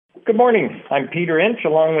Good morning. I'm Peter Inch,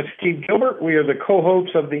 along with Steve Gilbert. We are the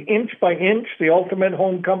co-hosts of the Inch by Inch, the Ultimate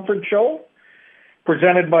Home Comfort Show,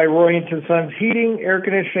 presented by Roy Inch & Sons Heating, Air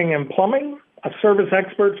Conditioning, and Plumbing, a service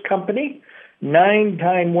experts company,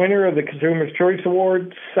 9-time winner of the Consumer's Choice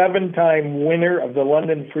Award, 7-time winner of the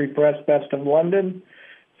London Free Press Best of London,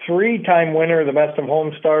 3-time winner of the Best of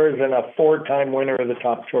Home Stars, and a 4-time winner of the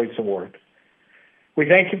Top Choice Award. We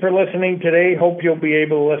thank you for listening today. Hope you'll be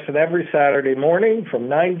able to listen every Saturday morning from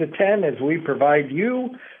 9 to 10 as we provide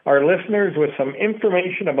you, our listeners, with some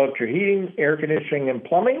information about your heating, air conditioning, and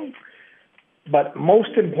plumbing. But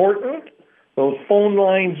most important, those phone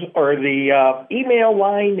lines or the email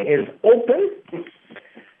line is open.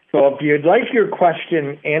 So if you'd like your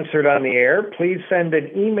question answered on the air, please send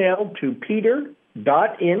an email to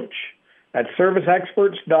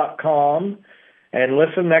peter.inch@serviceexperts.com and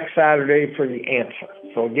listen next Saturday for the answer.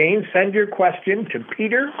 So again, send your question to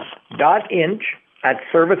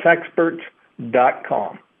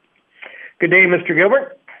peter.inch@serviceexperts.com. Good day, Mr.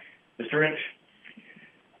 Gilbert. Mr. Inch.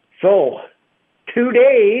 So, 2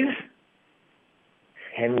 days,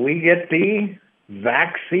 and we get the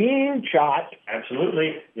vaccine shot.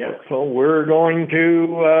 Absolutely. Yep. So we're going to,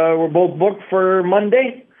 we're both booked for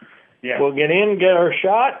Monday. Yeah. We'll get in, get our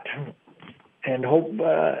shot, and hope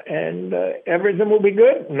everything will be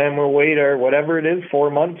good. And then we'll wait whatever it is,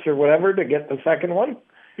 4 months or whatever, to get the second one.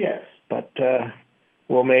 Yes. But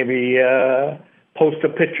we'll maybe post a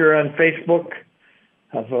picture on Facebook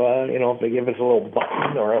of, if they give us a little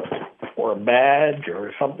button or a badge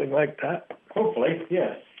or something like that. Hopefully,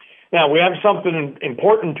 yes. Now, we have something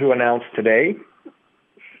important to announce today.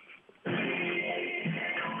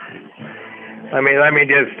 Let me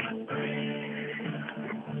just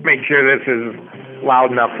make sure this is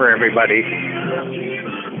loud enough for everybody.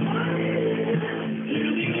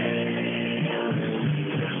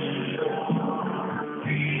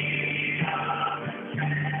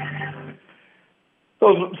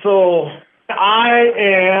 So I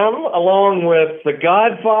am, along with the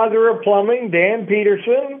Godfather of Plumbing, Dan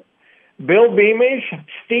Peterson, Bill Beamish,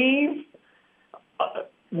 Steve,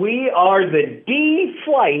 we are the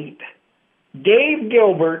D-Flight Dave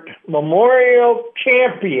Gilbert Memorial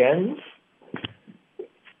Champions.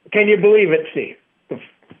 Can you believe it, Steve?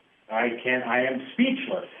 I am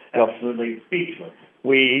speechless. Absolutely speechless.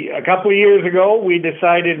 A couple of years ago, we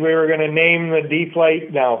decided we were going to name the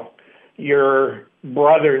D-Flight. Now, your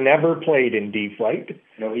brother never played in D-Flight.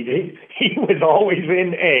 No, he didn't. He was always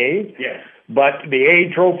in A. Yes. But the A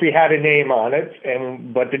trophy had a name on it,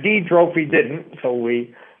 but the D trophy didn't. So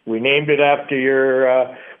we named it after your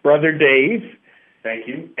brother Dave. Thank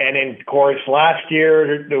you. And of course, last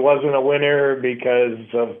year there wasn't a winner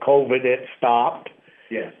because of COVID. It stopped.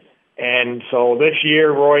 Yes. And so this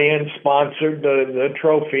year, Roy Inch sponsored the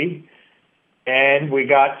trophy, and we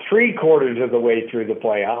got 3/4 of the way through the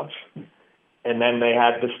playoffs, and then they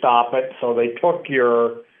had to stop it. So they took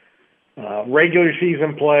your regular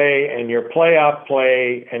season play and your playoff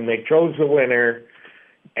play, and they chose the winner,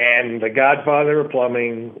 and the Godfather of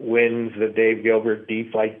Plumbing wins the Dave Gilbert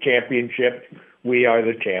D-Flight Championship. We are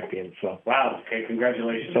the champions. So wow. Okay,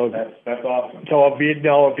 congratulations. So that's awesome. So if you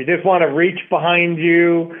just want to reach behind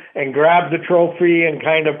you and grab the trophy and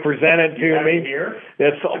kind of present it to me,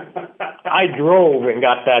 I drove and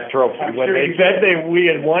got that trophy when they said we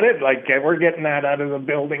had won it. Like, we're getting that out of the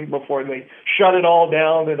building before they shut it all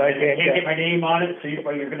down, and I can't get my name on it. So you're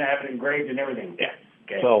going to have it engraved and everything. Yeah.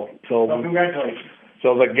 Okay. So congratulations.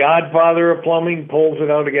 So the Godfather of Plumbing pulls it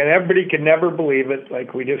out again. Everybody can never believe it.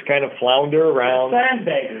 Like, we just kind of flounder around.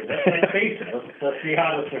 Sandbaggers. Let's face it. Let's be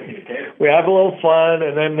honest with you, okay? We have a little fun,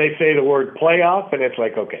 and then they say the word playoff, and it's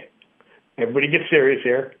like, okay, everybody get serious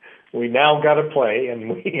here. We now got to play, and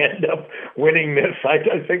we end up winning this. I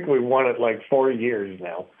think we won it like 4 years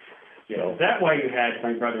now. Yeah, so. Is that why you had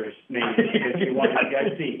my brother's name? Because you wanted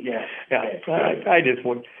to see. Yeah. Okay. I just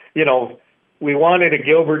would, we wanted a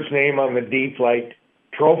Gilbert's name on the D-Flight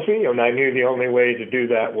trophy, and I knew the only way to do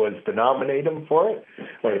that was to nominate him for it,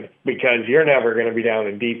 because you're never going to be down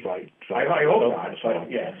in D-Flight. So, I hope not. So,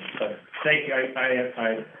 yes. But thank you.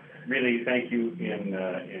 I really thank you in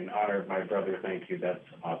honor of my brother. Thank you. That's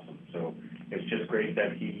awesome. So it's just great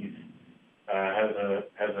that he has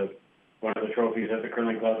one of the trophies that the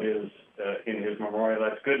curling club is in his memorial.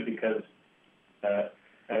 That's good because,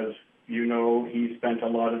 as you know, he spent a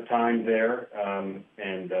lot of time there,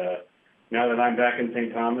 and now that I'm back in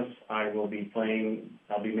St. Thomas, I'll be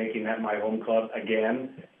making that my home club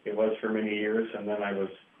again. It was for many years, and then I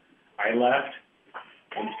left.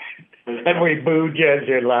 And we booed you as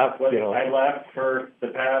you left. I left for the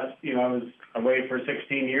past, I was away for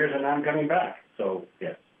 16 years, and now I'm coming back. So,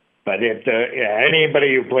 yes. But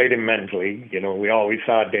anybody who played in men's league, we always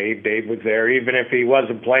saw Dave. Dave was there, even if he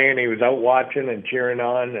wasn't playing, he was out watching and cheering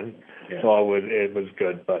on, and so it was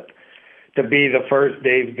good. But to be the first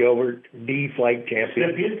Dave Gilbert D flight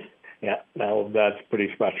champion, that's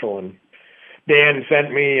pretty special. And Dan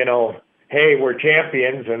sent me, hey, we're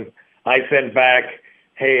champions, and I sent back,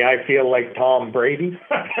 hey, I feel like Tom Brady.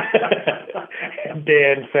 And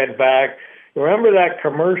Dan sent back, remember that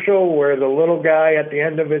commercial where the little guy at the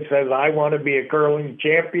end of it says, I want to be a curling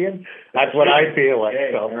champion? That's what I feel like.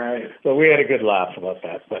 So we had a good laugh about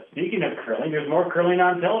that. But speaking of curling, there's more curling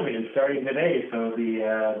on television starting today. So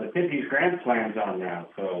the Pinty's Grand Slam's on now.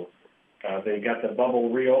 So they got the bubble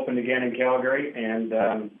reopened again in Calgary, and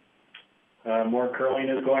more curling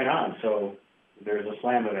is going on. So there's a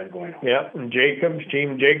slam event going on. Yeah, and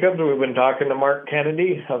Team Jacobs, we've been talking to Mark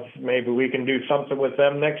Kennedy. Maybe we can do something with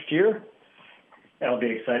them next year. That'll be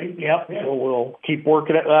exciting. Yep, so we'll keep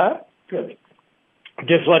working at that. Good.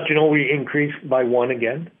 Just let you know we increased by one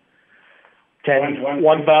again.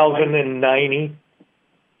 1,090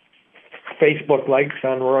 Facebook likes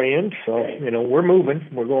on Roy Inch. So, we're moving.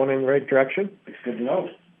 We're going in the right direction. It's good to know.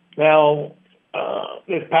 Now,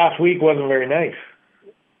 this past week wasn't very nice.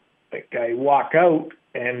 Like, I walk out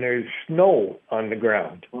and there's snow on the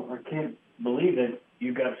ground. Well, I can't believe that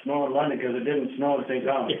you got snow in London because it didn't snow in St.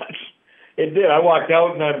 Thomas. Yes. It did. I walked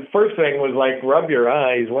out, and the first thing was like, rub your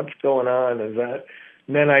eyes. What's going on? Is that?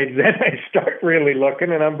 And then I start really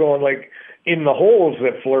looking, and I'm going like, in the holes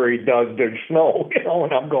that Flurry dug, there's snow,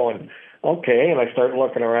 and I'm going, okay. And I start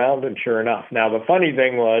looking around, and sure enough. Now, the funny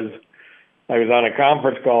thing was, I was on a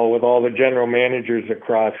conference call with all the general managers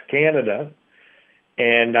across Canada,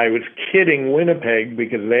 and I was kidding Winnipeg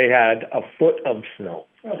because they had a foot of snow.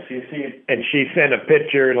 Oh, so you see it. And she sent a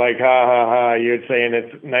picture like, ha, ha, ha, you're saying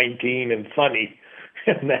it's 19 and sunny.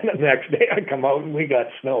 And then the next day I come out and we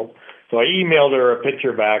got snow. So I emailed her a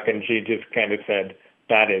picture back, and she just kind of said,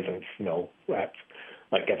 that isn't snow. That's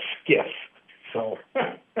like a skiff. So,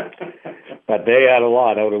 but they had a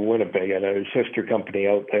lot out of Winnipeg at a sister company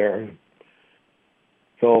out there.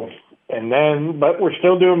 So, but we're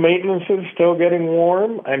still doing maintenances, still getting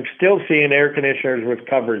warm. I'm still seeing air conditioners with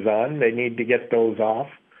covers on. They need to get those off,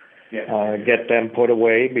 get them put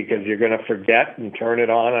away, because you're going to forget and turn it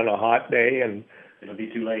on a hot day, and it'll be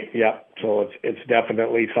too late. Yeah, so it's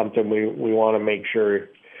definitely something we want to make sure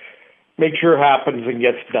happens and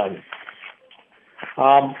gets done.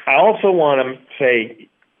 I also want to say,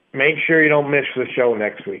 make sure you don't miss the show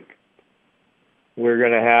next week. We're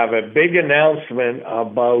going to have a big announcement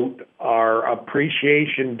about our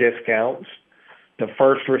appreciation discounts to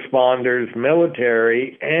first responders,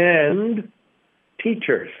 military, and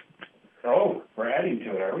teachers. Oh, we're adding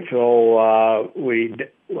to it, are we? So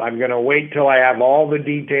I'm going to wait till I have all the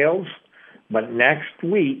details, but next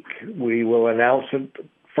week we will announce it.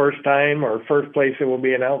 First place it will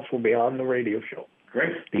be announced will be on the radio show.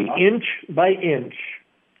 Great. The Inch by Inch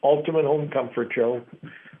Ultimate Home Comfort Show.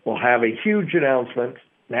 We'll have a huge announcement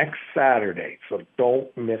next Saturday, so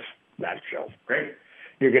don't miss that show. Great.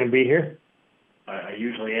 You're going to be here? I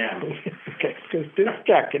usually am. Okay, just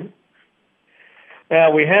checking. Now,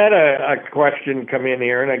 we had a question come in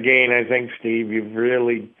here, and again, I think, Steve, you've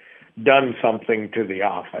really done something to the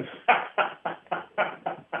office.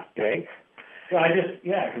 Okay? Well,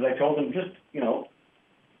 because I told them just,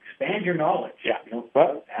 expand your knowledge. Yeah.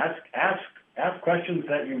 Well, ask questions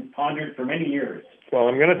that you pondered for many years. Well,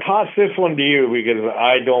 I'm going to toss this one to you because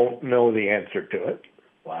I don't know the answer to it.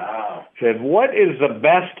 Wow. Said, what is the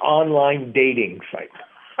best online dating site?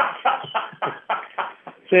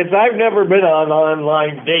 Since I've never been on an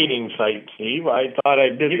online dating site, Steve, I thought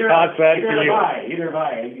I'd just toss that to you. Either have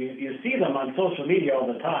I. You see them on social media all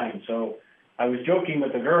the time. So I was joking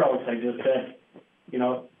with the girls. I just said, you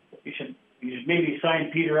should maybe sign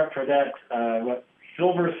Peter up for that,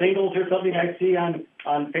 Silver Singles or something I see on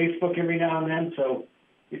Facebook every now and then. So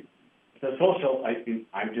the social,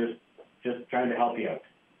 I'm just trying to help you out.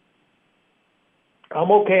 I'm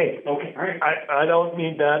okay. Okay, all right. I don't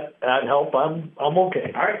need that help. I'm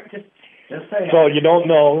okay. All right, just say. So you don't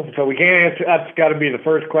know. So we can't answer. That's got to be the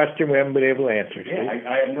first question we haven't been able to answer. Yeah,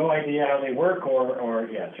 I have no idea how they work or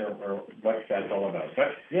what that's all about.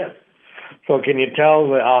 But yes. So can you tell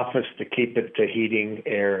the office to keep it to heating,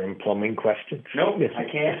 air, and plumbing questions? Nope, I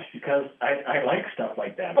can't because I like stuff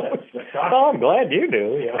like that. Oh, I'm glad you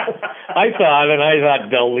do. I saw it and I thought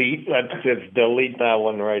delete. Let's just delete that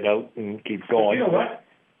one right out and keep going. But you know what?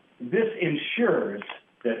 This ensures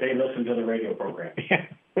that they listen to the radio program.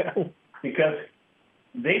 Because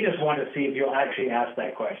they just want to see if you'll actually ask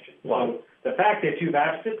that question. Wow. So the fact that you've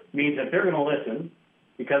asked it means that they're going to listen,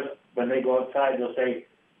 because when they go outside, they'll say,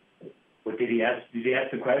 What did he ask? Did he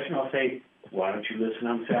ask the question? I'll say, why don't you listen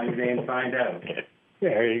on Saturday and find out?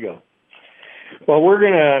 There you go. Well, we're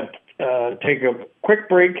going to take a quick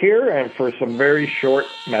break here and for some very short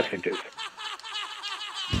messages.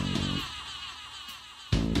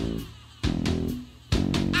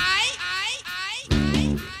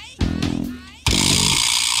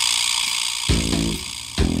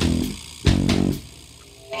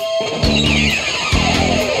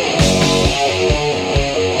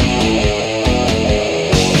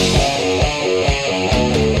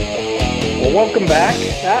 Welcome back.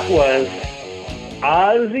 That was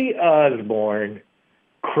Ozzy Osbourne,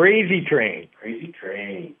 Crazy Train. Crazy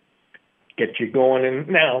Train. Get you going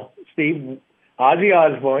in now, Steve. Ozzy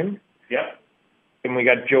Osbourne. Yep. And we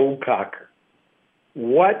got Joe Cocker.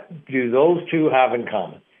 What do those two have in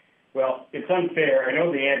common? Well, it's unfair. I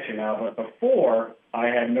know the answer now, but before, I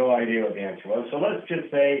had no idea what the answer was. So let's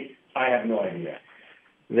just say I have no idea.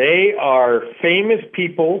 They are famous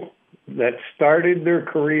people that started their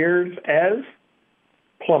careers as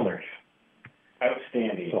plumbers.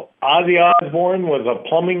 Outstanding. So Ozzy Osbourne was a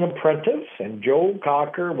plumbing apprentice, and Joe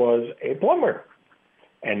Cocker was a plumber.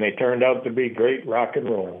 And they turned out to be great rock and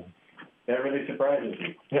roll. That really surprises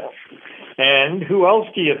me. Yeah. And who else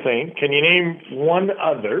do you think? Can you name one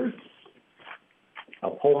other?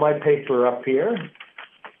 I'll pull my paper up here.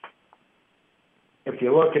 If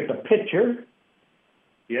you look at the picture.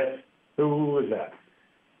 Yes. Who was that?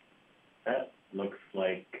 That looks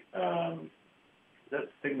like, is that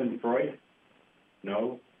Sigmund Freud?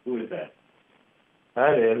 No? Who is that?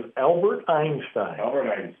 That is Albert Einstein.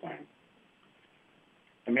 Albert Einstein.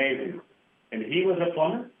 Amazing. And he was a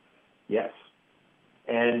plumber? Yes.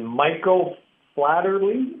 And Michael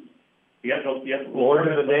Flatterly? Yes, Lord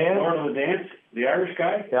of the Dance? Lord of the Dance, the Irish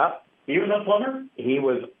guy? Yeah. He was a plumber? He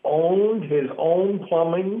owned his own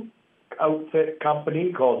plumbing outfit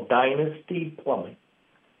company called Dynasty Plumbing.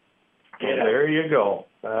 Yeah. There you go.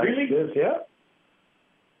 Really? Yeah.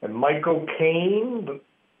 And Michael Caine,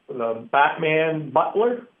 the Batman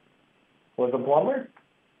butler, was a plumber.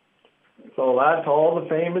 So that's all the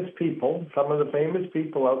famous people, some of the famous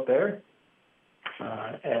people out there,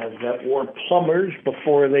 and that were plumbers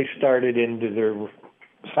before they started into their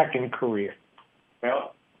second career.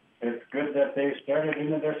 Well, it's good that they started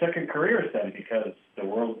into their second careers then, because the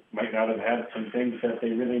world might not have had some things that they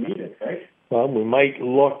really needed, right? Well, we might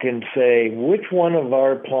look and say, which one of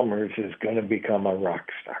our plumbers is going to become a rock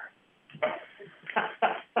star?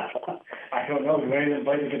 I don't know. Do any of them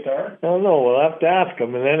play the guitar? No, we'll have to ask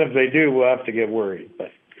them, and then if they do, we'll have to get worried.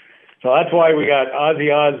 So that's why we got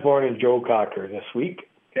Ozzy Osbourne and Joe Cocker this week.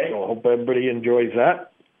 Okay. So I hope everybody enjoys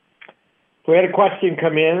that. We had a question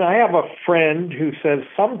come in. I have a friend who says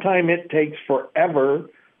sometime it takes forever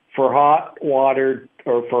for hot water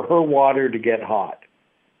or for her water to get hot.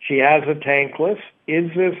 She has a tankless. Is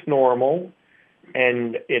this normal?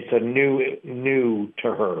 And it's a new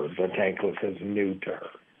to her. The tankless is new to her.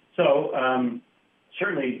 So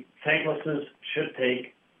certainly tanklesses should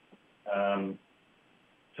take.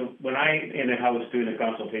 So when I was doing a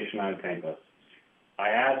consultation on tankless, I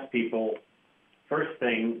asked people first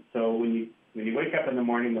thing. So when you wake up in the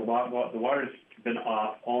morning, the water's been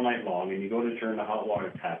off all night long, and you go to turn the hot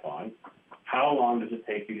water tap on. How long does it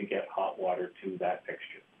take you to get hot water to that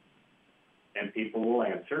fixture? And people will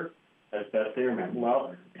answer as best they remember.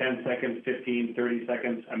 Well, 10 seconds, 15, 30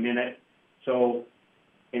 seconds, a minute. So,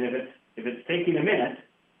 and if it's taking a minute,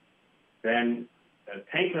 then a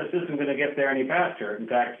tankless isn't going to get there any faster. In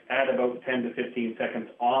fact, add about 10 to 15 seconds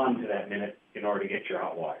on to that minute in order to get your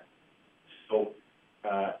hot water. So,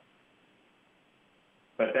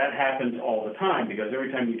 but that happens all the time because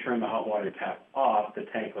every time you turn the hot water tap off, the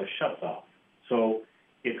tankless shuts off. So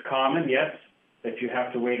it's common, yes, that you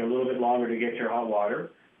have to wait a little bit longer to get your hot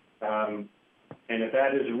water. And if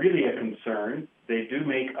that is really a concern, they do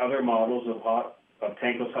make other models of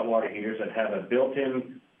tankless hot water heaters that have a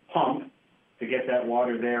built-in pump to get that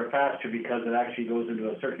water there faster because it actually goes into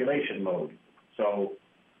a circulation mode. So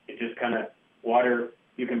it just kind of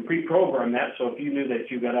you can pre-program that. So if you knew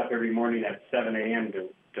that you got up every morning at 7 a.m. to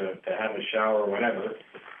have a shower or whatever,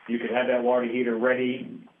 you could have that water heater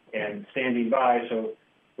ready and standing by. So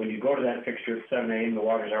when you go to that fixture at 7 a.m., the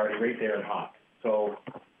water's already right there and hot. So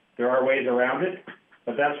there are ways around it,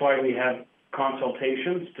 but that's why we have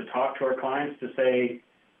consultations to talk to our clients to say,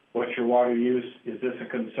 what's your water use? Is this a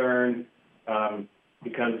concern?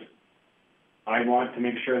 Because I want to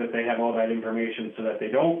make sure that they have all that information so that they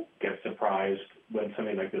don't get surprised when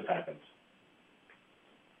something like this happens.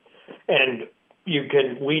 And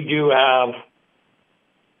we do have,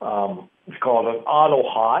 it's called an auto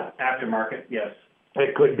hot. Aftermarket, yes.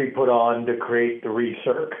 It could be put on to create the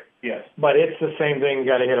recirc. Yes. But it's the same thing, you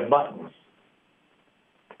gotta hit a button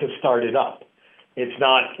to start it up. It's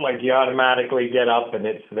not like you automatically get up and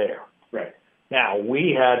it's there. Right. Now,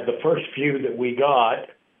 we had the first few that we got,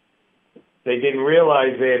 they didn't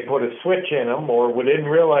realize they had put a switch in them, or we didn't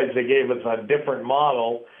realize they gave us a different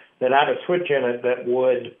model that had a switch in it that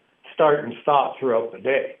would start and stop throughout the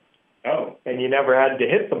day. Oh. And you never had to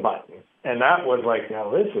hit the button. And that was like,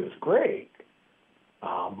 now this is great.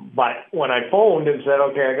 But when I phoned and said,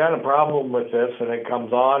 okay, I got a problem with this, and it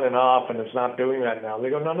comes on and off, and it's not doing that now, they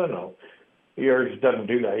go, no. Yours doesn't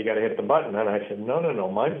do that. You got to hit the button. And I said,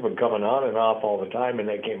 no. Mine's been coming on and off all the time. And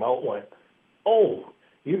they came out and went, oh,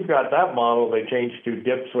 you've got that model. They changed to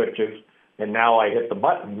dip switches, and now I hit the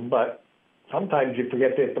button. But sometimes you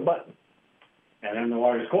forget to hit the button. And then the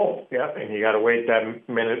water's cold. Yeah, and you got to wait that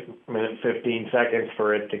minute 15 seconds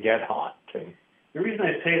for it to get hot. And the reason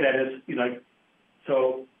I say that is,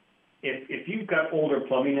 so if you've got older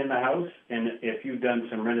plumbing in the house, and if you've done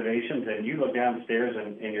some renovations, and you look downstairs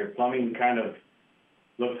and your plumbing kind of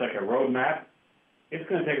looks like a road map, it's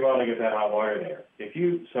going to take a while to get that hot water there. If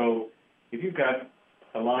you've got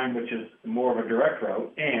a line which is more of a direct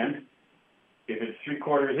route, and if it's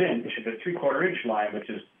 3/4 inch line which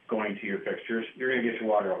is going to your fixtures, you're going to get your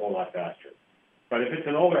water a whole lot faster. But if it's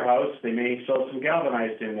an older house, they may sell some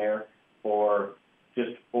galvanized in there, or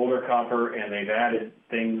just older copper, and they've added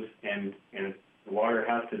things, and the water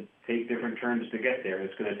has to take different turns to get there.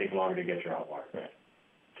 It's going to take longer to get your hot water. Right.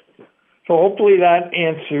 So hopefully that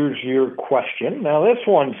answers your question. Now this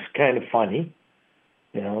one's kind of funny.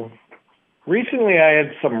 Recently I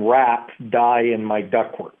had some rats die in my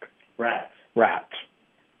ductwork. Rats.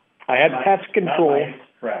 I had pest control.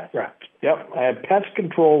 Rats. Yep. I had pest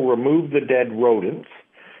control remove the dead rodents,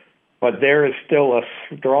 but there is still a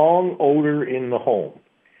strong odor in the home.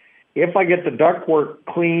 If I get the ductwork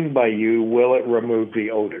cleaned by you, will it remove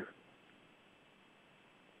the odor?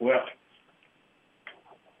 Well,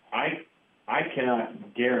 I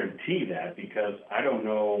cannot guarantee that, because I don't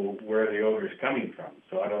know where the odor is coming from.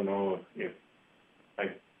 So I don't know if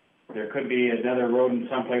there could be another rodent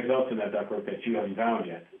someplace else in that ductwork that you haven't found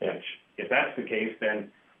yet. Which, if that's the case, then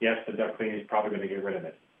yes, the duct cleaning is probably going to get rid of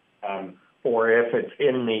it. Or if it's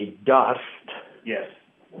in the dust. Yes.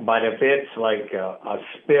 But if it's like a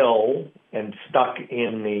spill and stuck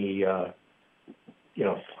in the,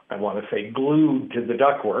 I want to say glued to the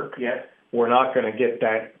ductwork, yes, we're not going to get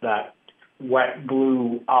that wet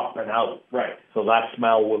glue up and out. Right. So that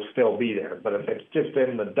smell will still be there. But if it's just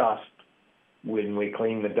in the dust, when we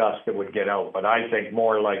clean the dust, it would get out. But I think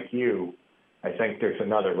more like you, I think there's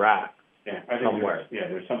another rat somewhere.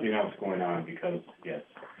 There's something else going on, because, yes.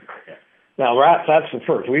 Yeah. Now, rats, that's the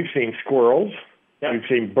first. We've seen squirrels. Yeah. We've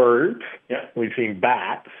seen birds. Yeah. We've seen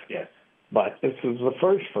bats. Yes. But this is the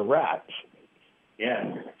first for rats.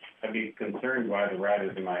 Yeah. I'd be concerned why the rat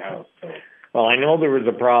is in my house. So. Well, I know there was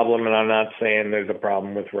a problem, and I'm not saying there's a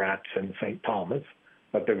problem with rats in St. Thomas,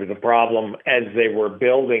 but there was a problem as they were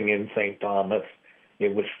building in St. Thomas.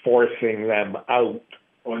 It was forcing them out.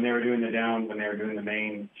 When they were doing the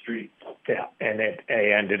main streets. Yeah, and it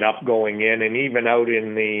ended up going in, and even out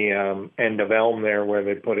in the end of Elm there, where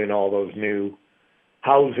they put in all those new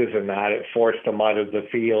houses and that, it forced them out of the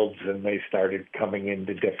fields, and they started coming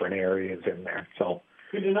into different areas in there. So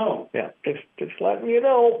good to know. Yeah, just letting you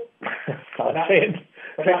know. Not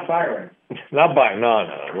Byron. Not Byron.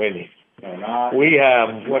 No, Winnie. No, not. We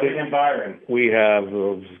have Byron. We have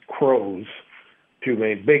those crows. Too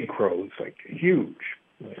many big crows, like huge.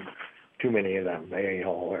 Too many of them. They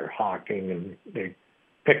all are hawking, and they're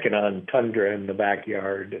picking on Tundra in the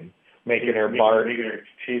backyard and making her bark. Making her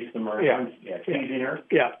chase them around. Yeah, teasing her.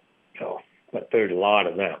 Yeah. So, but there's a lot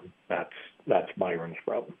of them. That's Byron's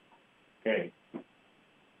problem. Okay.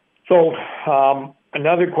 So,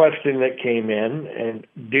 another question that came in, and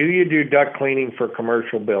do you do duct cleaning for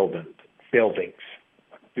commercial buildings?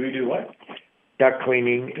 Do we do what? Duct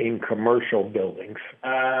cleaning in commercial buildings.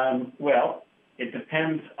 Well, it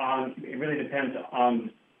really depends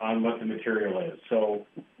on what the material is. So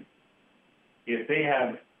if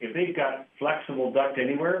they've got flexible duct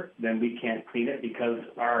anywhere, then we can't clean it, because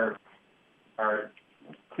our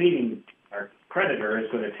creditor is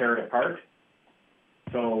going to tear it apart.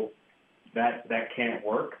 So that can't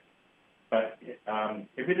work. But it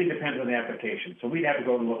really depends on the application. So we'd have to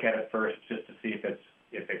go and look at it first, just to see if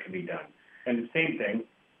it can be done. And the same thing,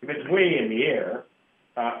 if it's way in the air,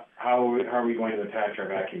 how are we going to attach our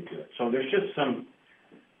vacuum to it? So there's just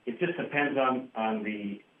it just depends on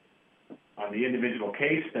the individual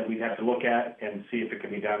case that we'd have to look at and see if it can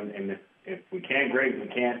be done. And if we can, great. If we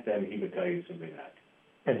can't, then he would tell you something like that.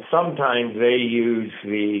 And sometimes they use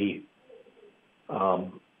the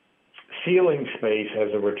ceiling space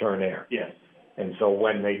has a return air. Yes. And so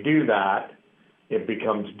when they do that, it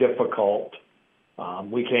becomes difficult.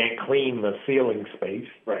 We can't clean the ceiling space.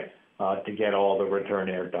 Right. To get all the return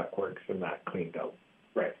air ductworks and that cleaned out.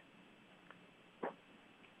 Right.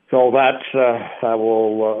 So that's, that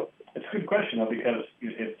will, It's a good question, though, because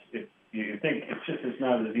you think it's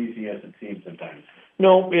not as easy as it seems sometimes.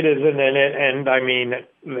 no, it isn't. And I mean,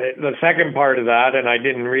 the second part of that, and I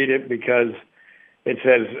didn't read it because it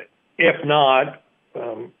says, if not,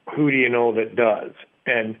 who do you know that does?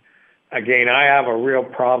 And again, I have a real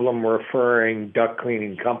problem referring duct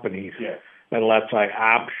cleaning companies. Yes. Unless I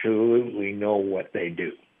absolutely know what they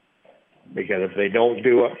do. Because if they don't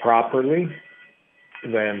do it properly,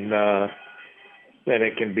 then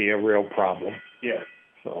it can be a real problem. Yeah.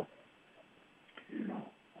 So,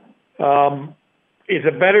 is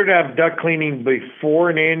it better to have duct cleaning before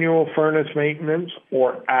an annual furnace maintenance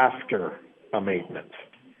or after a maintenance?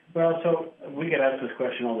 Well, so we get asked this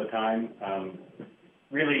question all the time.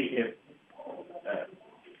 Really, if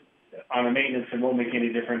on a maintenance, it won't make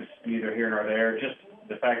any difference neither here nor there. Just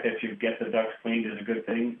the fact that you get the ducts cleaned is a good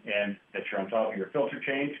thing, and that you're on top of your filter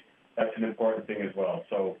change, that's an important thing as well.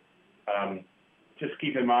 So just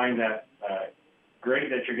keep in mind that great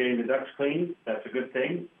that you're getting the ducts cleaned. That's a good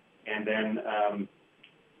thing. And then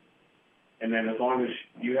as long as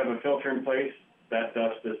you have a filter in place, that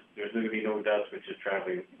dust there's going to be no dust which is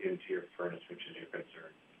traveling into your furnace, which is your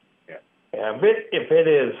concern. Yeah. Yeah, if it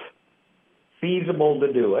is feasible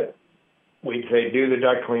to do it, we'd say do the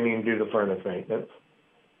duct cleaning, do the furnace maintenance.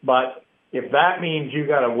 But if that means you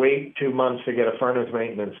got to wait 2 months to get a furnace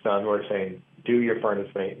maintenance done, we're saying do your furnace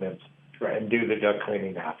maintenance and do the duct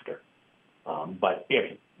cleaning after. But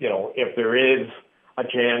if there is a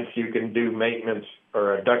chance you can do maintenance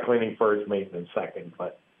or a duct cleaning first, maintenance second.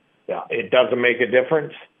 But yeah, it doesn't make a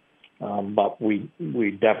difference. But we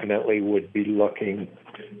definitely would be looking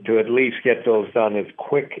to at least get those done as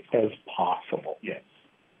quick as possible. Yes.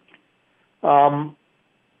 Now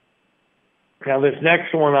this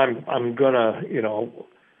next one, I'm gonna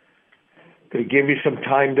give you some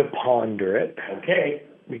time to ponder it. Okay.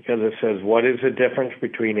 Because it says, what is the difference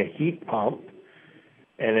between a heat pump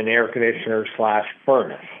and an air conditioner /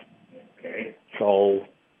 furnace? Okay. So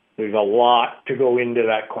there's a lot to go into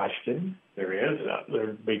that question. There is.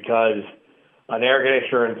 Because an air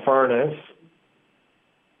conditioner and furnace,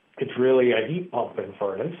 it's really a heat pump and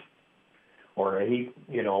furnace, or a heat,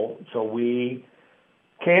 so we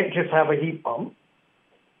can't just have a heat pump.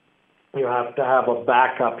 You have to have a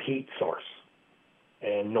backup heat source.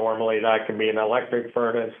 And normally that can be an electric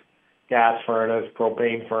furnace, gas furnace,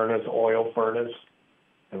 propane furnace, oil furnace.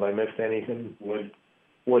 Have I missed anything? Wood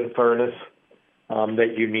furnace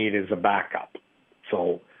that you need as a backup.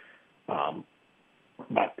 So,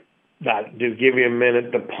 but that, just give you a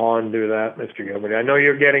minute to ponder that, Mr. Gilbert. I know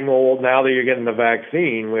you're getting old. Now that you're getting the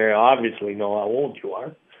vaccine, we obviously know how old you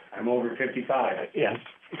are. I'm over 55. Yes.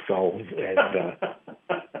 So,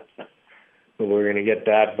 so we're going to get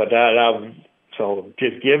that. But so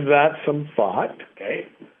just give that some thought. Okay.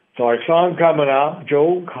 So our song coming up,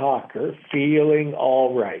 Joe Cocker, Feeling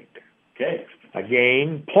All Right. Okay.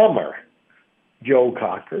 Again, plumber, Joe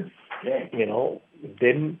Cocker. Okay.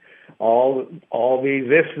 Didn't all these,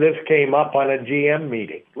 this came up on a GM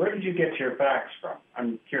meeting. Where did you get your facts from?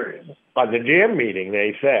 I'm curious. On the GM meeting,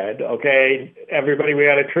 they said, okay, everybody, we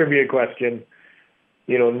got a trivia question.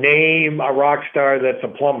 Name a rock star that's a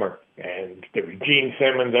plumber. And there was Gene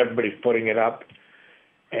Simmons, everybody's putting it up.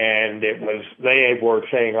 And they were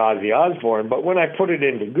saying Ozzy Osbourne, but when I put it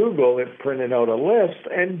into Google, it printed out a list,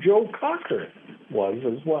 and Joe Cocker was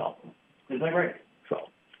as well. Is that right? So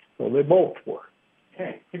they both were.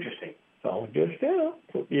 Okay, interesting. So just,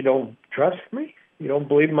 you don't trust me? You don't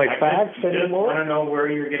believe my facts anymore? I want to know where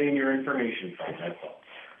you're getting your information from, that's all.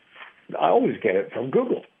 I always get it from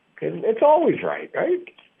Google. It's always right?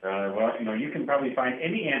 Well, you can probably find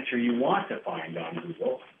any answer you want to find on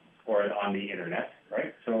Google or on the internet,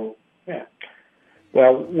 right? So, yeah.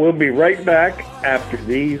 Well, we'll be right back after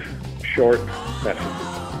these short messages.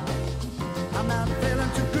 I'm not feeling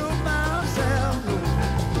too good myself.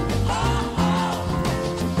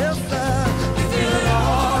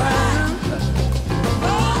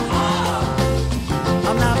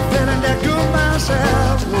 I'm not feeling that good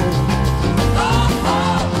myself.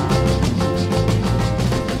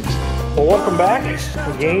 Well, welcome back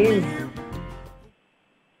again.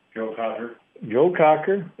 Joe Cocker. Joe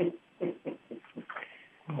Cocker.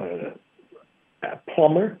 A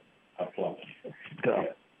plumber. A plumber.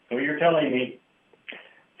 So you're telling me.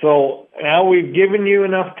 So now we've given you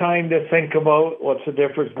enough time to think about what's the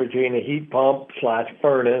difference between a heat pump /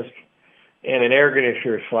 furnace and an air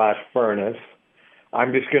conditioner / furnace,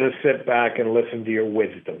 I'm just going to sit back and listen to your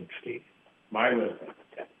wisdom, Steve. My wisdom.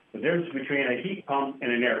 The difference between a heat pump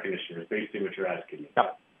and an air conditioner is basically what you're asking me.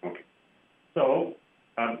 Yep. Okay. So,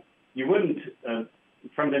 you wouldn't,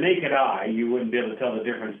 from the naked eye, you wouldn't be able to tell the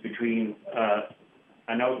difference between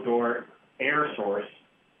an outdoor air source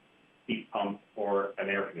heat pump or an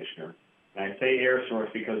air conditioner. And I say air source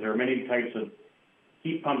because there are many types of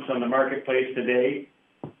heat pumps on the marketplace today.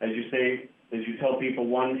 As you say, as you tell people,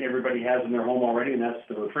 one everybody has in their home already, and that's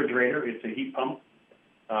the refrigerator. It's a heat pump.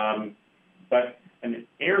 But an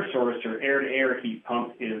air source or air-to-air heat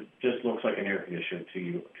pump just looks like an air conditioner to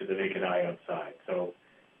you, to the naked eye outside. So,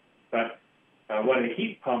 but what a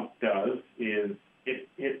heat pump does is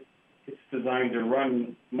it's designed to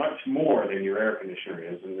run much more than your air conditioner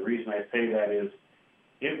is. And the reason I say that is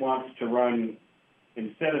it wants to run,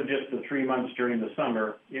 instead of just the 3 months during the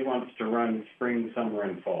summer, it wants to run spring, summer,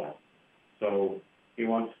 and fall. So it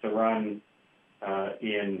wants to run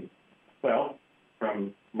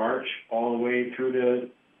from March all the way through to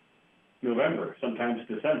November, sometimes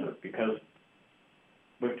December, because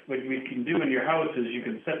what we can do in your house is you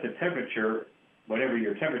can set the temperature, whatever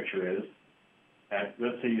your temperature is, at,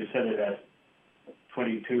 let's say you set it at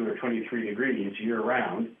 22 or 23 degrees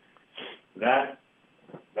year-round. That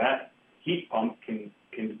heat pump can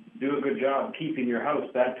do a good job keeping your house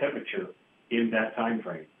that temperature in that time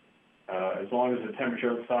frame. As long as the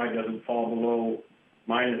temperature outside doesn't fall below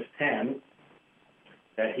 -10,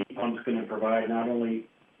 that heat pump's going to provide not only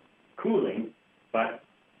cooling, but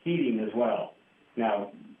heating as well.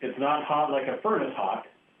 Now, it's not hot like a furnace hot.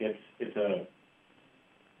 It's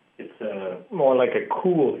more like a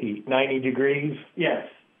cool heat, 90 degrees. Yes,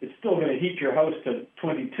 it's still going to heat your house to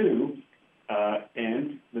 22.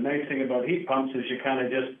 And the nice thing about heat pumps is you kind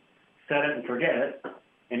of just set it and forget it,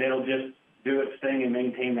 and it'll just do its thing and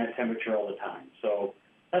maintain that temperature all the time. So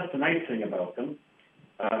that's the nice thing about them,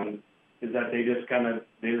 is that they just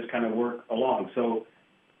kind of work along. So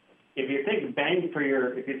if you think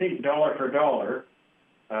if you think dollar for dollar,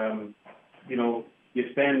 you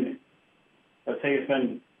spend, let's say you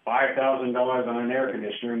spend $5,000 on an air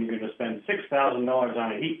conditioner and you're going to spend $6,000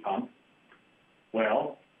 on a heat pump.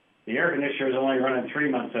 Well, the air conditioner is only running 3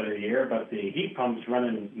 months out of the year, but the heat pump's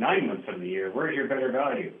running 9 months of the year. Where's your better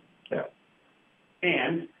value? Yeah.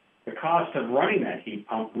 And the cost of running that heat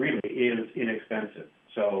pump really is inexpensive.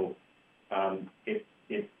 So it's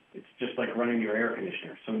just like running your air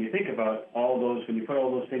conditioner. So when you think about all those, when you put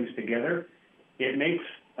all those things together,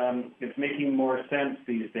 it's making more sense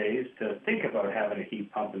these days to think about having a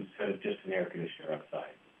heat pump instead of just an air conditioner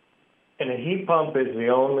outside. And a heat pump is the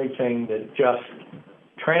only thing that just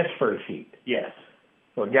transfers heat. Yes.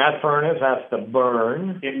 So a gas furnace has to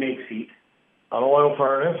burn. It makes heat. An oil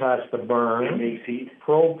furnace has to burn. It makes heat.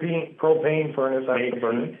 Propane furnace has to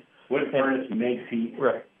burn. Heat. Wood furnace makes heat.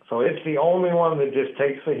 Right. So it's the only one that just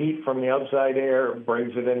takes the heat from the outside air,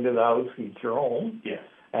 brings it into the house, heats your home. Yes.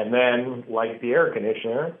 And then, like the air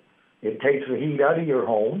conditioner, it takes the heat out of your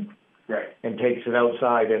home. Right. And takes it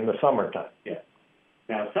outside in the summertime. Yeah.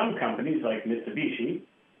 Now, some companies like Mitsubishi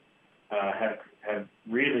have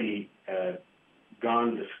really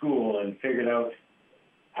gone to school and figured out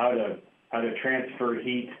how to transfer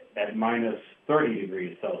heat at -30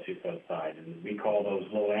 degrees Celsius outside, and we call those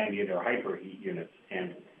low ambient or hyperheat units.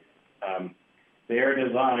 And they are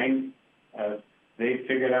designed. They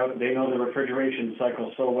figured out. They know the refrigeration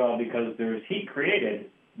cycle so well because there's heat created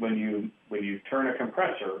when you turn a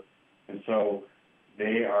compressor, and so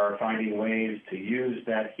they are finding ways to use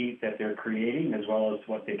that heat that they're creating as well as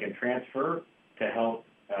what they can transfer to help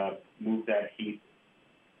move that heat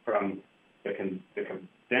from the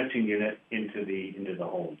condensing unit into the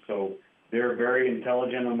home. So they're very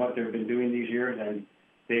intelligent on what they've been doing these years, and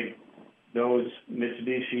those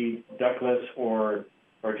Mitsubishi ductless or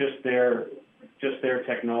just their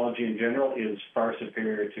technology in general is far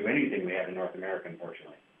superior to anything we have in North America,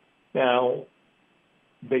 unfortunately. Now,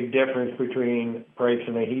 big difference between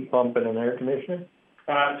pricing a heat pump and an air conditioner?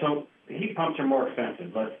 So heat pumps are more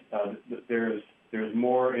expensive. There's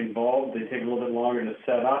more involved. They take a little bit longer to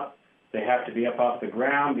set up. They have to be up off the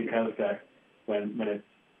ground because when it's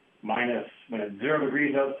 0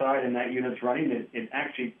 degrees outside and that unit's running, it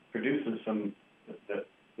actually produces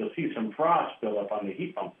you'll see some frost build up on the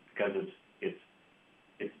heat pump because it's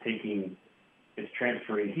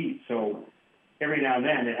transferring heat. So every now and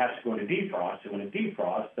then it has to go into defrost, and when it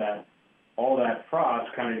defrosts, all that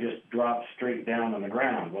frost kind of just drops straight down on the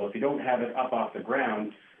ground. Well, if you don't have it up off the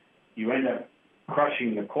ground, you end up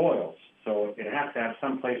crushing the coils. So it has to have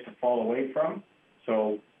some place to fall away from.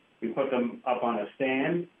 So we put them up on a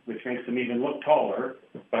stand, which makes them even look taller,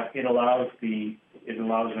 but it allows when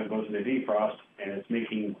it goes into defrost, and it's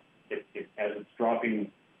making it as it's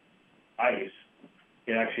dropping ice,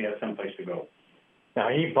 it actually has someplace to go. Now,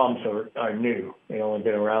 heat pumps are new. They've only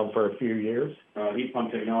been around for a few years. Heat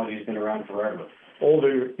pump technology has been around forever.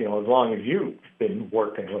 Older, as long as you've been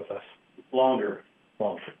working with us. Longer.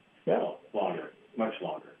 Yeah. Longer. Much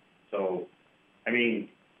longer. So, I mean,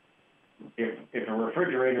 if a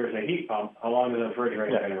refrigerator is a heat pump, how long has a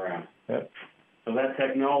refrigerator been around? Yeah. So that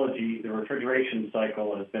technology, the refrigeration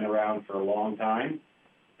cycle, has been around for a long time.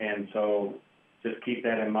 And so just keep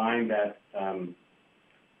that in mind that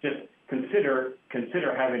just consider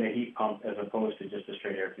having a heat pump as opposed to just a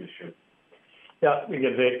straight air conditioner. Yeah,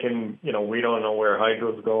 because it can, we don't know where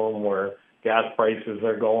hydro's going, where gas prices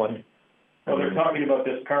are going. Well, they're talking about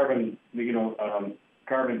this carbon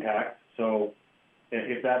tax. So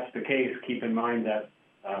if that's the case, keep in mind that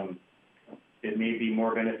it may be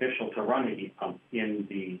more beneficial to run a heat pump in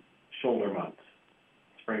the shoulder months,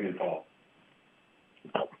 spring and fall.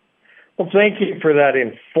 Well, thank you for that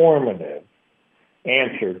informative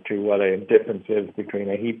answer to what a difference is between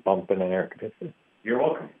a heat pump and an air conditioner. You're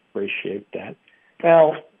welcome. Appreciate that.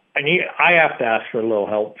 Now, I have to ask for a little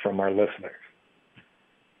help from our listeners.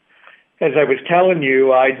 As I was telling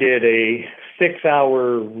you, I did a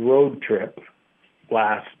 6-hour road trip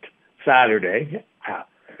last Saturday.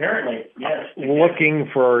 Apparently, yes. Looking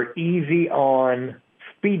for easy on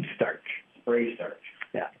speed starch. Spray starch.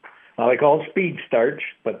 Yeah. Well, they call it speed starch,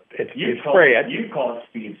 but you spray it. You call it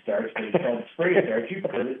speed starch, but it's called spray starch.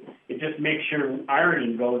 It just makes your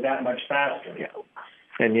ironing go that much faster. Yeah.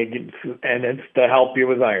 And it's to help you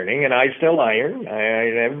with ironing. And I still iron.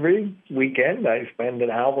 Every weekend I spend an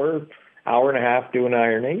hour and a half doing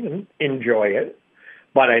ironing and enjoy it.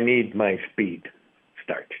 But I need my speed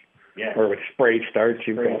starch. Yes. Or with spray starch.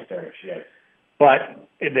 Spray starch, yes. But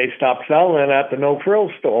they stopped selling it at the No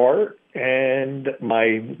Frills store, and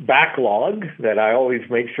my backlog that I always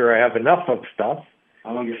make sure I have enough of stuff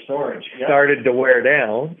on your storage started to wear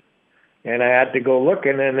down, and I had to go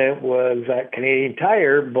looking, and it was at Canadian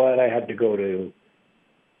Tire, but I had to go to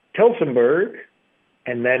Tillsonburg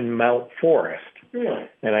and then Mount Forest. Really?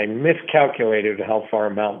 And I miscalculated how far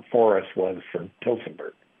Mount Forest was from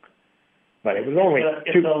Tillsonburg. But it was only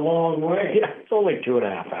it's a long way. Yeah, it's only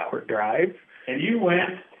 2.5 hour drive. And you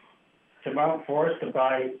went to Mount Forest to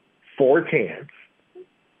buy 4 cans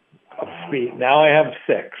of speed. Now I have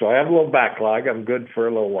 6, so I have a little backlog. I'm good for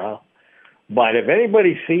a little while. But if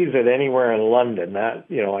anybody sees it anywhere in London, that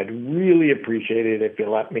I'd really appreciate it if you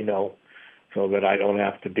let me know, so that I don't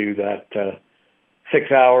have to do that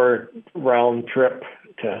 6-hour round trip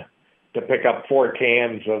to pick up 4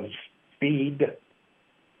 cans of speed.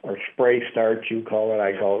 Or spray starch, you call it.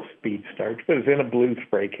 I call it speed starch, but it's in a blue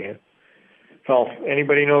spray can. So if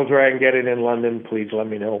anybody knows where I can get it in London, please let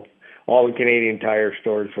me know. All the Canadian Tire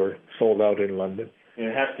stores were sold out in London.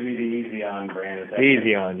 It has to be the Easy On brand.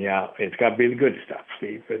 Easy On, yeah. It's got to be the good stuff,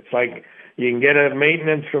 Steve. It's like you can get a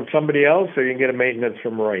maintenance from somebody else, or you can get a maintenance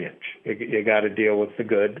from Roy Inch. You got to deal with the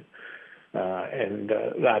good.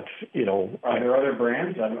 That's, Are there other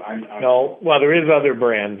brands? No, well, there is other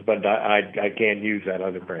brands, but I can't use that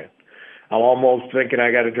other brand. I'm almost thinking I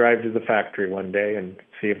got to drive to the factory one day and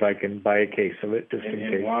see if I can buy a case of it just in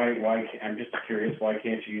case. Why? I'm just curious. Why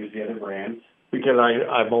can't you use the other brands? Because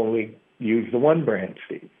I've only used the one brand,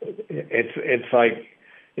 Steve. It's like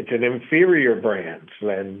it's an inferior brand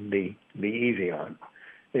than the Easy On.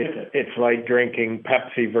 It's like drinking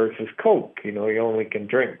Pepsi versus Coke. You only can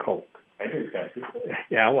drink Coke. I drink Pepsi.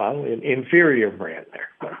 Yeah, well, an inferior brand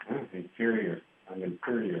there. Inferior. I'm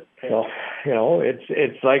inferior. So,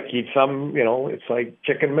 it's like it's like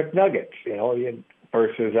chicken McNuggets,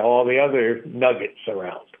 versus all the other nuggets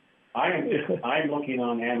around. I'm looking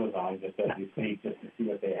on Amazon just as you speak, just to see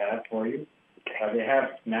what they have for you. They have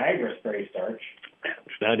Niagara spray starch.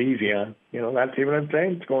 It's not Easy On. That's even what I'm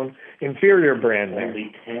saying. It's going inferior brand there.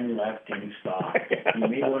 Only 10 left in stock. You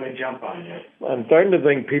may want to jump on it. I'm starting to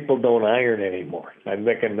think people don't iron anymore. I'm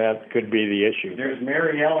thinking that could be the issue. There's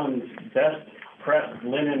Mary Ellen's Best Pressed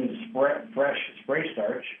Linen Fresh Spray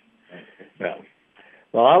Starch. Yeah.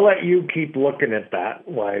 Well, I'll let you keep looking at that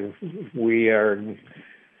while we are going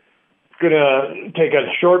to take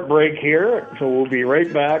a short break here. So we'll be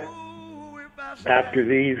right back after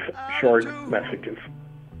these short messages.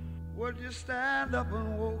 Would you stand up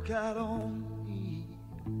and walk out on me?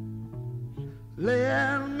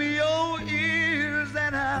 Lend me your ears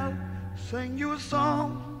and I'll sing you a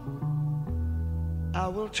song. I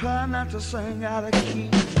will try not to sing out of key.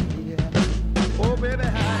 Yeah. Oh, baby,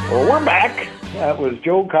 well, we're back. That was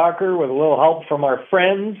Joe Cocker with a little help from our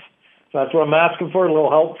friends So that's what I'm asking for, a little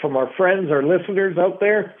help from our friends, our listeners out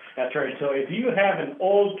there. That's right. So if you have an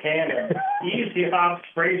old can of Easy Off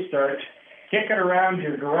spray starch kicking around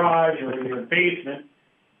your garage or your basement,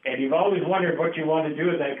 and you've always wondered what you want to do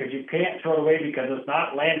with that because you can't throw it away because it's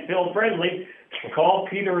not landfill friendly, call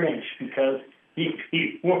Peter Inch because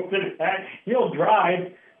he'll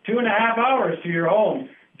drive 2.5 hours to your home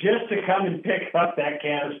just to come and pick up that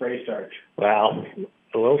can of spray starch. Well,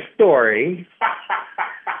 a little story.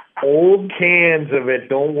 Old cans of it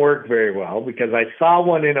don't work very well because I saw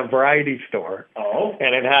one in a variety store. Oh?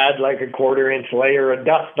 And it had like a 1/4-inch layer of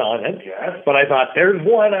dust on it. Yes. But I thought, there's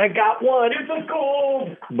one, I got one, it's a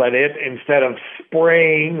gold. But it, instead of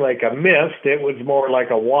spraying like a mist, it was more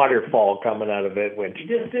like a waterfall coming out of it. Which,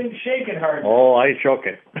 You just didn't shake it hard. oh, I shook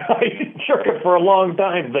it. I shook it for a long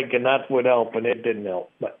time thinking that would help, and it didn't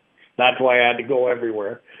help. But that's why I had to go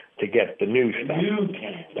everywhere to get the new stuff.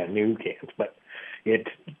 The new cans. But it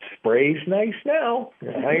sprays nice now.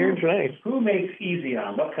 The iron's nice. Who makes Easy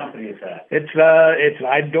On? What company is that? It's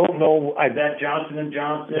I don't know. Is that Johnson &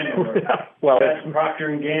 Johnson or well, that's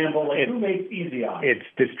Procter & Gamble? Like, who makes Easy On? It's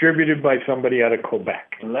distributed by somebody out of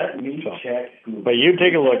Quebec. Let me check Google. But you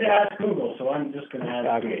take a look. Ask Google, so I'm just going to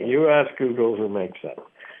ask Okay, Google. you ask Google who makes that.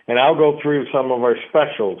 And I'll go through some of our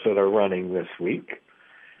specials that are running this week.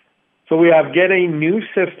 So we have Get a New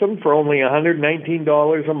System for only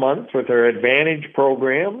 $119 a month with our Advantage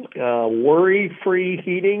program, worry-free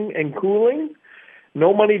heating and cooling,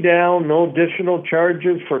 no money down, no additional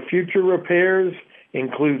charges for future repairs,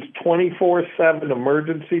 includes 24/7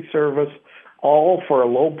 emergency service, all for a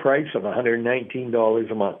low price of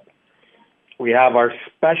 $119 a month. We have our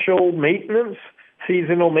special maintenance,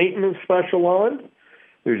 seasonal maintenance special on.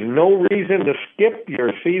 There's no reason to skip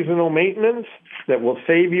your seasonal maintenance that will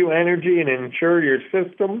save you energy and ensure your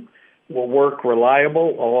system will work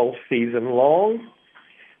reliable all season long.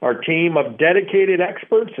 Our team of dedicated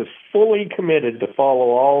experts is fully committed to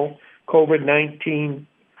follow all COVID-19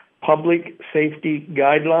 public safety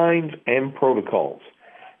guidelines and protocols.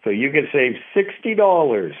 So you can save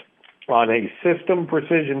 $60 on a system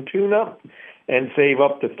precision tune-up and save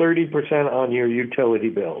up to 30% on your utility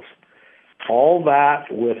bills. All that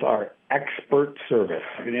with our expert service.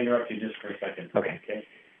 I'm going to interrupt you just for a second. Okay.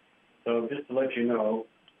 So just to let you know,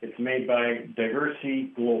 it's made by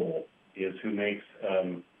Diversey Global is who makes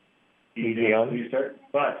Easy On.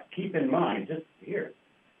 But keep in mind, just here,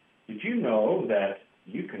 did you know that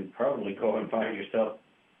you can probably go and find yourself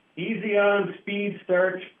Easy On Speed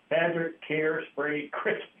Starch Fabric Care Spray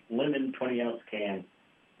Crisp Lemon 20-ounce can.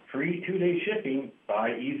 Free 2-day shipping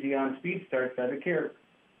by Easy On Speed Starch Fabric Care.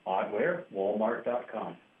 Oddware,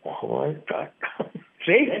 Walmart.com. Walmart.com.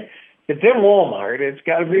 See? It's in Walmart. It's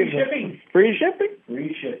got to be Free shipping. Free shipping?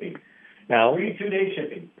 Free shipping. Now, Free 2-day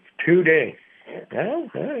shipping. 2 days. Yeah, all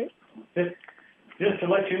right. Just to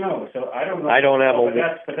let you know. So I don't know. I don't have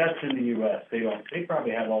but that's in the U.S. They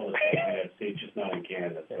probably have all this stuff in the United States, just not in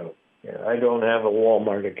Canada. So yeah, I don't have a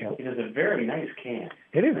Walmart account. it is a very nice can.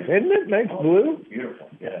 It is, isn't it? Nice blue. Beautiful.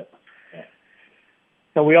 Yeah.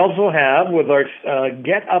 Now, we also have, with our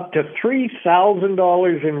get up to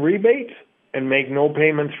 $3,000 in rebates and make no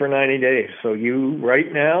payments for 90 days. So you,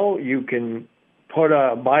 right now, you can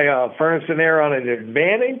buy a furnace and air on an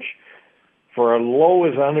Advantage for as low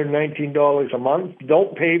as $119 a month.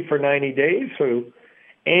 Don't pay for 90 days.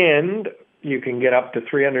 And you can get up to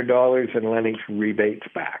 $300 in Lennox rebates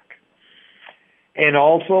back. And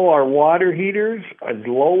also our water heaters, as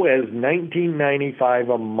low as $19.95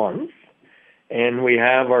 a month. And we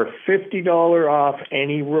have our $50 off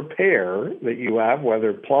any repair that you have,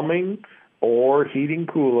 whether plumbing or heating,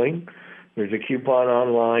 cooling. There's a coupon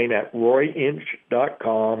online at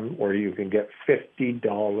royinch.com where you can get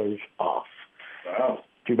 $50 off. Wow.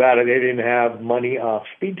 Too bad they didn't have money off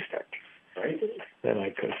Speed Starch. Right. Then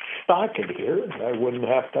I could stock it here. I wouldn't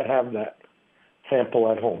have to have that sample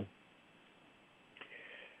at home.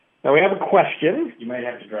 Now we have a question. You might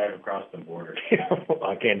have to drive across the border.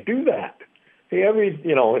 I can't do that. See,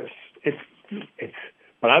 it's,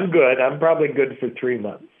 but I'm good. I'm probably good for 3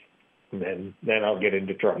 months. And then I'll get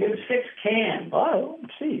into trouble. You have 6 cans. Oh,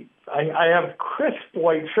 let's see. I have crisp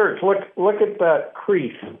white shirts. Look at that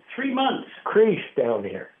crease. 3 months. Crease down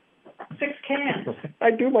here. 6 cans.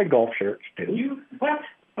 I do my golf shirts, too. What?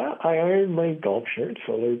 I iron my golf shirts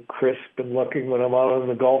so they're crisp and looking when I'm out on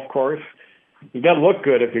the golf course. You got to look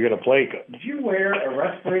good if you're going to play good. Did you wear a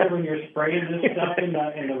respirator when you're spraying this stuff in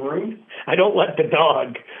the room? I don't let the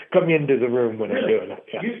dog come into the room when Really? I'm doing it.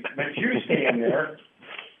 Yeah. But you stay in there.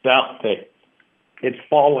 Now, it's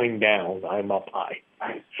falling down. I'm up high.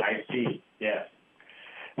 I see. Yes.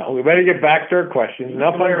 Now, we better get back to our questions.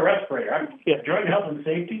 Enough wear a respirator. Joint health and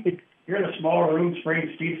safety. you're in a small room,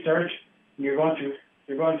 spraying speed starch, and you're going through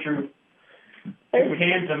 2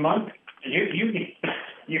 cans a month. You need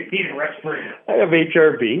a respirator. I have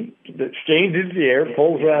HRV that changes the air,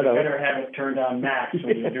 pulls that You out. better have it turned on max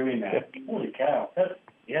when you're doing that. Holy cow!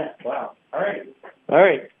 Wow. All right. All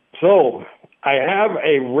right. So I have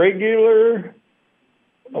a regular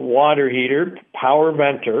water heater, power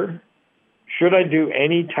venter. Should I do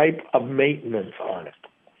any type of maintenance on it?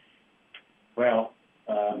 Well,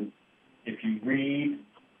 if you read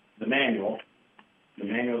the manual is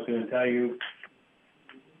going to tell you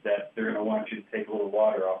that they're going to want you to take a little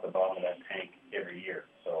water off the bottom of that tank every year.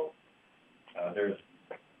 So there's,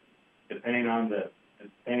 depending on the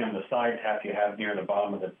side tap you have near the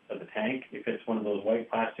bottom of the tank, if it's one of those white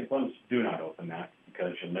plastic ones, do not open that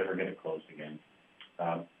because you'll never get it closed again.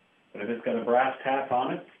 But if it's got a brass tap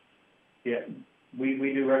on it, yeah,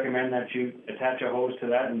 we do recommend that you attach a hose to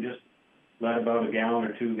that and just let about 1 gallon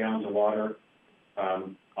or 2 gallons of water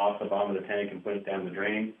off the bottom of the tank and put it down the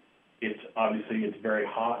drain. It's very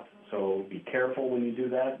hot, so be careful when you do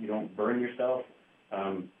that. You don't burn yourself.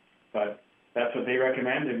 But that's what they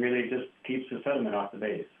recommend. It really just keeps the sediment off the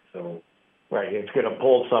base. So, right, it's going to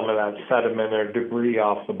pull some of that sediment or debris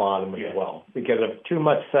off the bottom as well. Because if too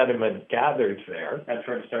much sediment gathers there, that's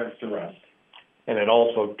where it starts to rust. And it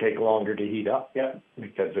also takes longer to heat up. Yeah.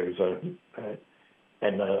 Because there's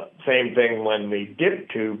and the same thing when the dip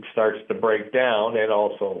tube starts to break down, it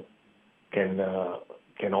also can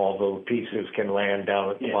all those pieces can land down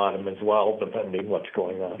at the bottom as well, depending what's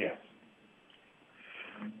going on. Yeah.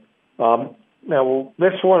 Now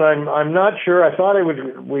this one, I'm not sure. I thought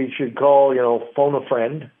we should call, phone a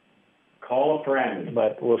friend. Call a friend.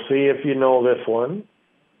 But we'll see if you know this one.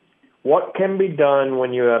 What can be done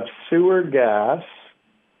when you have sewer gas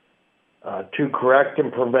to correct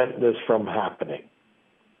and prevent this from happening?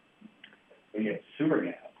 We get sewer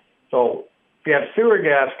gas. So if you have sewer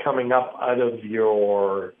gas coming up out of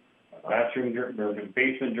your bathroom or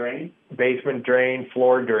basement drain,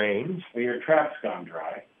 floor drains, well, your trap's gone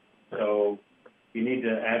dry, so you need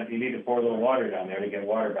to pour a little water down there to get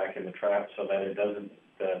water back in the trap so that it doesn't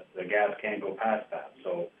the gas can't go past that.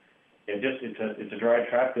 So it's a dry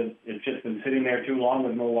trap that it's just been sitting there too long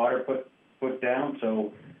with no water put down.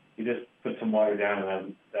 So you just put some water down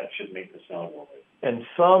and that should make the smell go away. And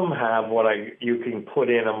some have you can put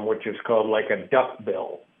in them, which is called like a duck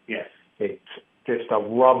bill. Yes. It's just a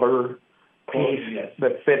rubber piece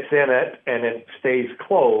that fits in it, and it stays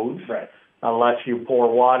closed. Right. Unless you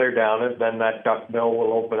pour water down it, then that duck bill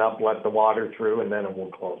will open up, let the water through, and then it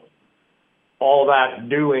will close. All that's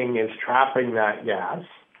doing is trapping that gas.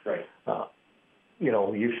 Right.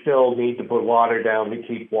 You still need to put water down to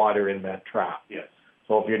keep water in that trap. Yes.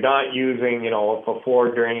 So if you're not using, if a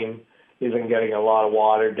floor drain isn't getting a lot of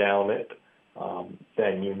water down it,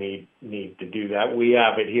 then you need to do that. We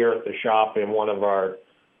have it here at the shop in one of our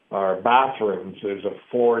bathrooms. There's a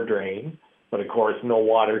floor drain, but of course no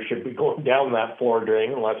water should be going down that floor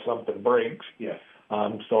drain unless something breaks. Yes.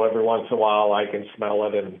 So every once in a while I can smell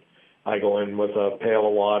it, and I go in with a pail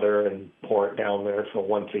of water and pour it down there. So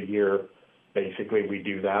once a year, basically, we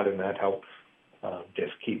do that, and that helps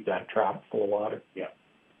just keep that trap full of water. Yeah.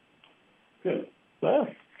 Good. Well,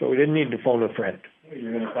 so we didn't need to phone a friend.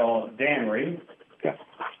 You're going to call Dan, were you? Yeah.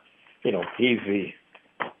 He's the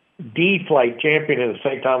D-Flight champion of the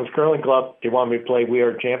St. Thomas Curling Club. Do you want me to play We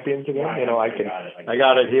Are Champions again? I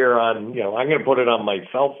got it here on, I'm going to put it on my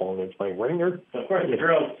cell phone. It's my ringer. So of course, the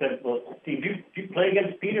girl said, well, Steve, did you play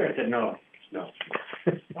against Peter? I said, no. Oh,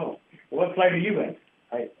 well, what flight are you in?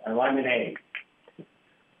 I'm in A.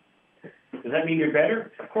 Does that mean you're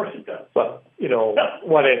better? Of course it does. But, we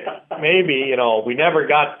never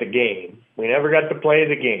got the game. We never got to play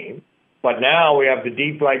the game. But now we have the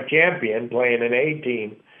D-Flight champion playing an A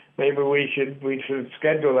team. Maybe we should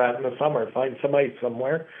schedule that in the summer. Find some ice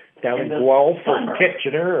somewhere down in Guelph or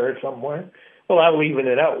Kitchener or somewhere. Well, I'll even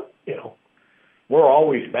it out. We're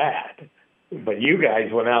always bad, but you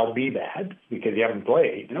guys will now be bad because you haven't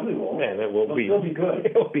played. No, we won't. And it will still be good.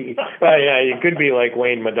 It'll be. You could be like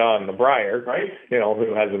Wayne Madon, the Briar, right?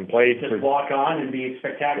 Who hasn't played. Just walk on and be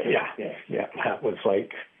spectacular. Yeah. That was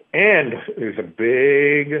like. And there's a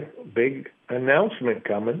big announcement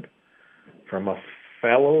coming from a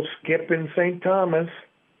fellow skip in St. Thomas.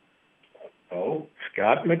 Oh?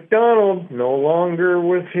 Scott McDonald, no longer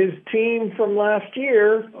with his team from last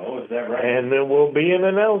year. Oh, is that right? And there will be an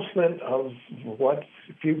announcement of what's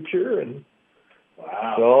future. And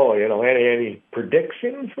wow. So, any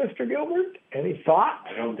predictions, Mr. Gilbert? Any thoughts?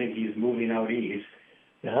 I don't think he's moving out east.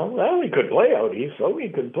 No, well, he could play out east, so he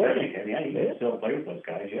could play. Yeah, he can still play with those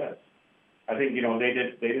guys, yes. I think,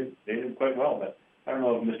 they did quite well, but I don't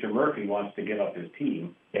know if Mr. Murphy wants to give up his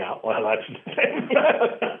team. Yeah, well, that's the thing.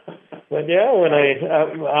 But yeah, when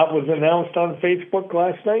that was announced on Facebook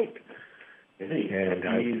last night. Is he? And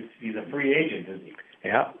he's a free agent, isn't he?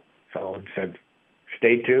 Yeah, so it said,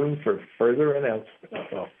 stay tuned for further announcements.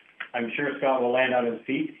 So. I'm sure Scott will land on his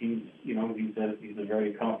feet. He's a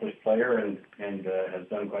very accomplished player and has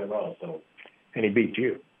done quite well. So. And he beat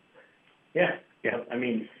you. Yeah. Yeah.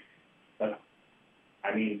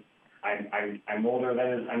 I'm older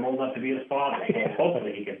than I'm old enough to be his father. So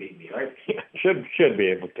hopefully he can beat me, right? Yeah, should be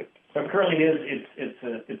able to. But curling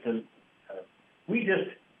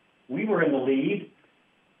we were in the lead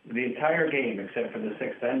the entire game except for the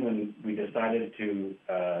sixth end when we decided to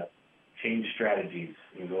change strategies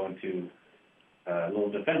and go into a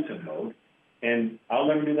little defensive mode. And I'll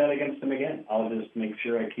never do that against them again. I'll just make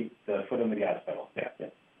sure I keep the foot on the gas pedal. Yeah,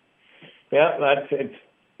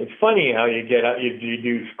 it's funny how you get out, you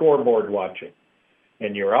do scoreboard watching,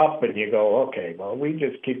 and you're up and you go, okay, well, we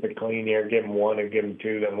just keep it clean here, give them one and give them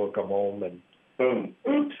two, then we'll come home and boom,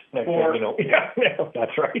 oops, next four. thing you know, yeah,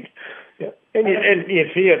 that's right. Yeah, and you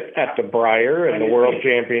see it at the Brier and the World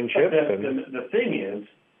Championships. The thing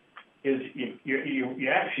is you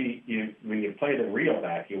actually when you play the reel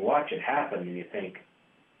back, you watch it happen and you think,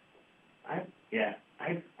 I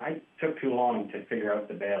took too long to figure out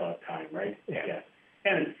the bailout time, right? Yeah.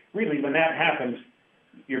 And really, when that happens,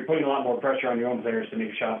 you're putting a lot more pressure on your own players to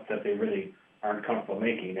make shots that they really aren't comfortable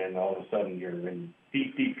making, and all of a sudden you're in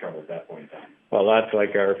deep, deep trouble at that point in time. Well, that's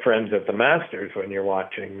like our friends at the Masters when you're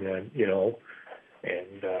watching, and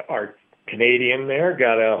our Canadian there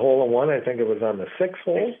got a hole-in-one. I think it was on the sixth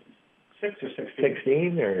hole. 6 or 16.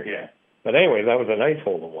 16 or yeah. But anyway, that was a nice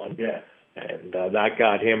hole-in-one. Yeah. And that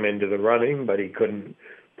got him into the running, but he couldn't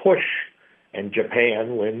push. And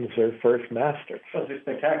Japan wins their first Masters. Well, it's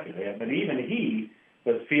spectacular. Yeah. But even he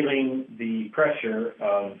was feeling the pressure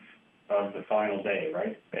of the final day,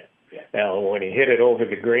 right? Yeah. Now, when he hit it over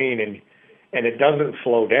the green and it doesn't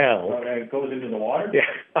slow down. Well, it goes into the water? Yeah.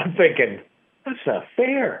 I'm thinking, that's not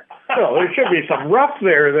fair. No, there should be some rough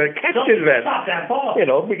there that catches that. Stop that ball.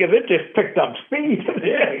 Because it just picked up speed.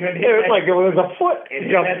 Yeah. It was like it was a foot. It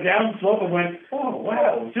hit that down slope and went, oh,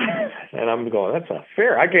 wow. And I'm going, that's not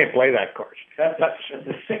fair. I can't play that course. That's a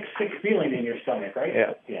sick feeling in your stomach, right?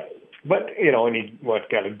 Yeah. Yeah. But, and he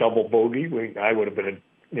got a double bogey. I would have been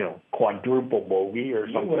a quadruple bogey or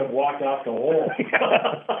something. You would have walked off the hole.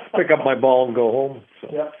 Pick up my ball and go home. So.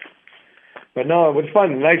 Yep. But no, it was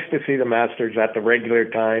fun. Nice to see the Masters at the regular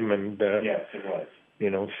time and, yes, it was.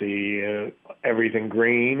 See everything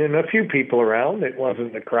green and a few people around. It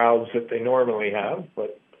wasn't the crowds that they normally have,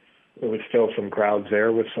 but there was still some crowds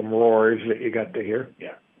there with some roars that you got to hear.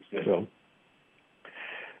 Yeah. Good. So.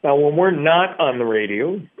 Now, when we're not on the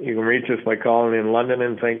radio, you can reach us by calling in London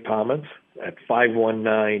and St. Thomas at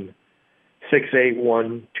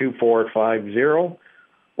 519-681-2450,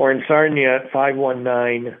 or in Sarnia at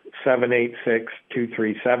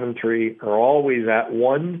 519-786-2373, or always at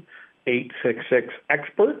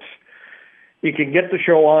 1-866-EXPERTS. You can get the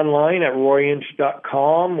show online at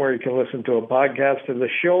royinch.com, where you can listen to a podcast of the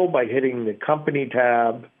show by hitting the Company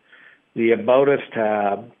tab, the About Us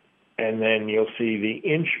tab, and then you'll see the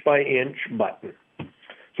Inch by Inch button.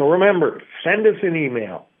 So remember, send us an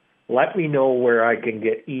email. Let me know where I can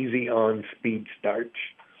get Easy On Speed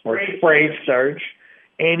Starch or Spray Starch,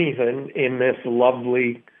 anything in this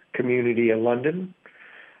lovely community of London.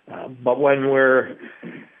 But when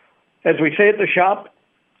as we say at the shop,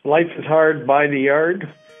 life is hard by the yard.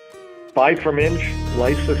 Buy from Inch,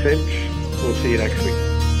 life's a cinch. We'll see you next week.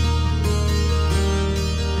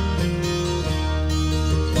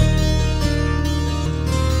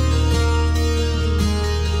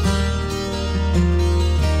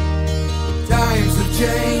 Times have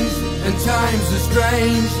changed and times are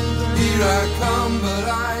strange. Here I come, but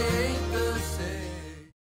I